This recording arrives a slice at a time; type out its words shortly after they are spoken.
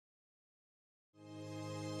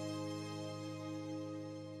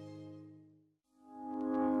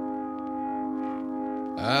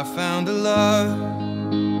I found a love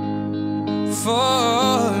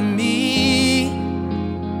for me.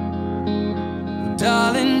 Well,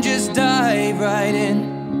 darling, just dive right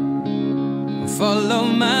in, follow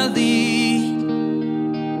my lead.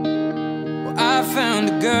 Well, I found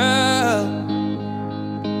a girl,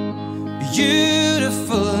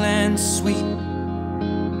 beautiful and sweet.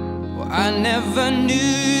 Well, I never knew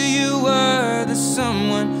you were the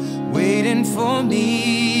someone waiting for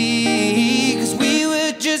me. 'Cause we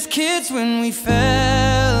were just kids when we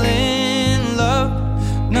fell in love,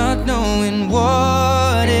 not knowing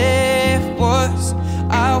what it was.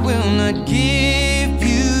 I will not give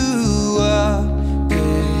you up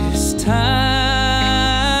this time.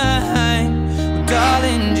 Well,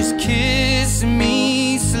 darling, just kiss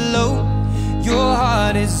me slow. Your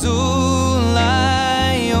heart is all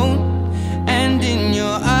I own, and in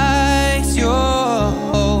your eyes you're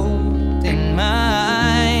holding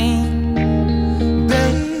mine.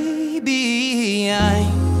 Baby,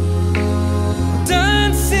 I'm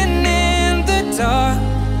dancing in the dark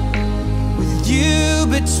with you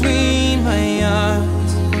between my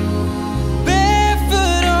arms,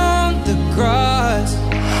 barefoot on the grass.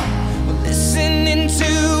 We're listening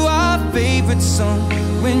to our favorite song.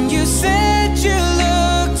 When you said you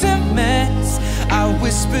looked a mess, I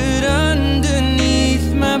whispered underneath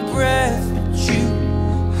my breath, but you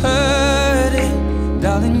heard it.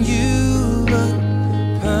 Darling, you look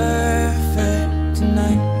perfect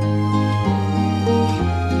tonight.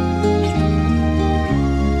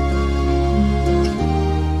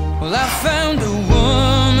 Well, I found a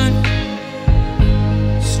woman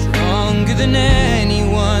stronger than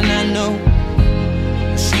anyone I know.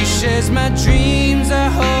 She shares my dreams. I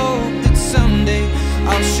hope that someday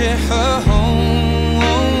I'll share her home.